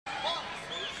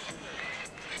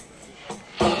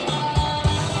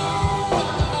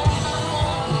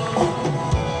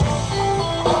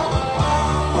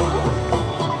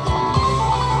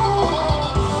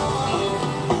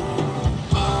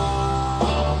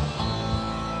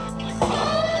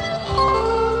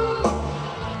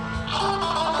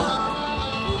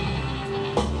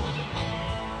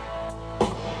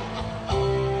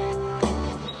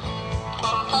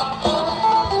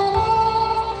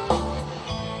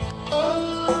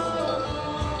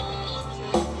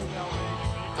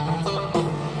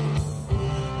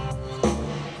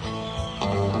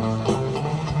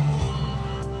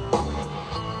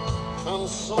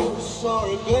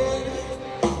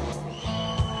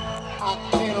I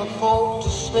can't afford to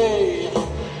stay,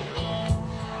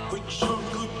 but your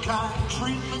good kind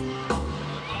treatment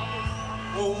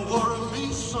won't worry me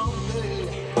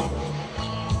someday.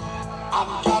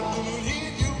 I've got to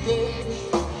leave you, baby.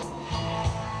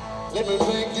 Let me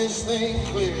make this thing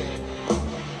clear.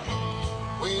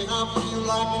 When I feel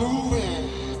like moving,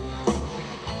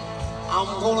 I'm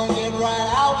gonna get right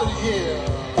out of here.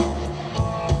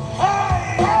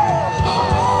 Hey, yeah!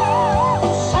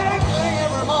 Same thing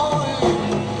every morning.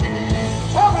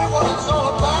 Tell me what it's all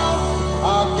about.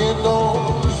 I get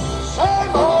those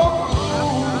same old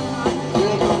blues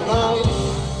every night.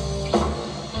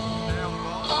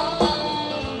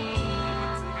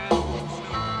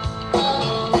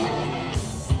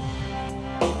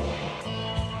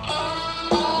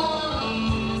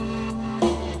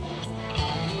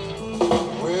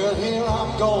 Well, here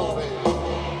I'm going, baby.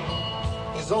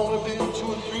 It's only been 2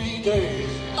 or 3 days.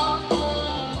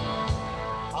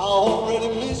 I already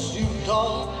miss you,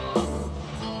 darling,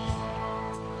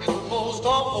 in the most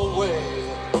awful way.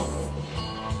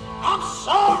 I'm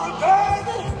sorry,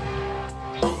 baby,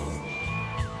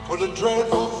 for the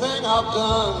dreadful thing I've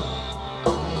done.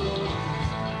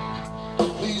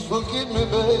 Please forgive me,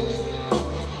 baby.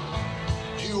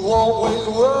 You always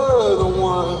were the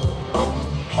one.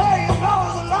 Hey, you know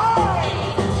it's a lie.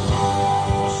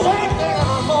 Same thing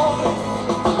every morning.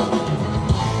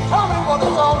 Tell me what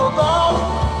it's all about.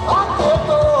 I get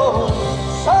those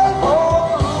same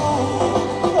old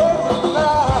blues every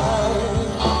night.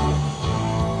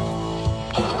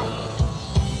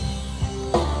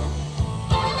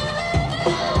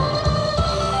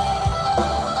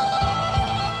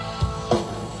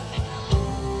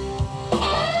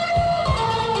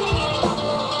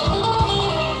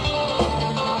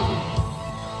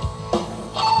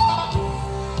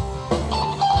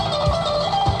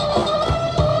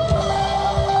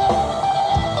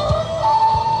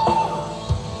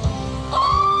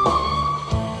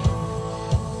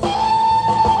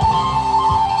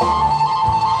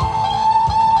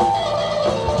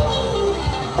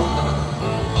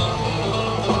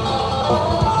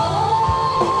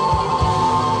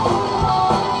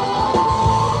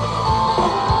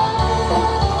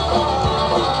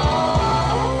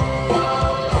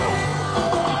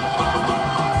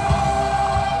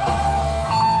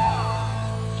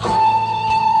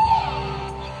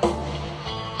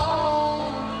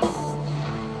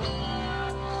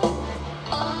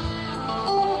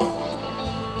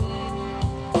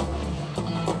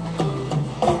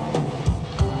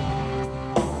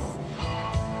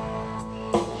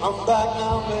 I'm back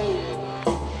now, baby.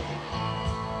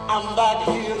 I'm back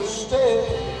here to stay.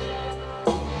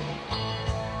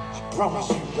 I promise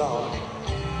you, darling.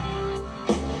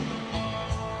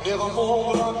 Nevermore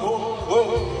will I go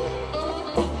away.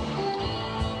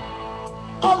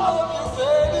 I love you,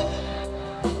 baby.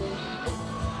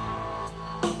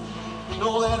 No,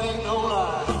 that ain't no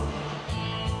lie.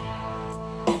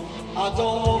 I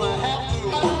don't wanna have to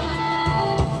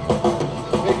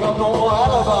make up no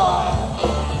alibi.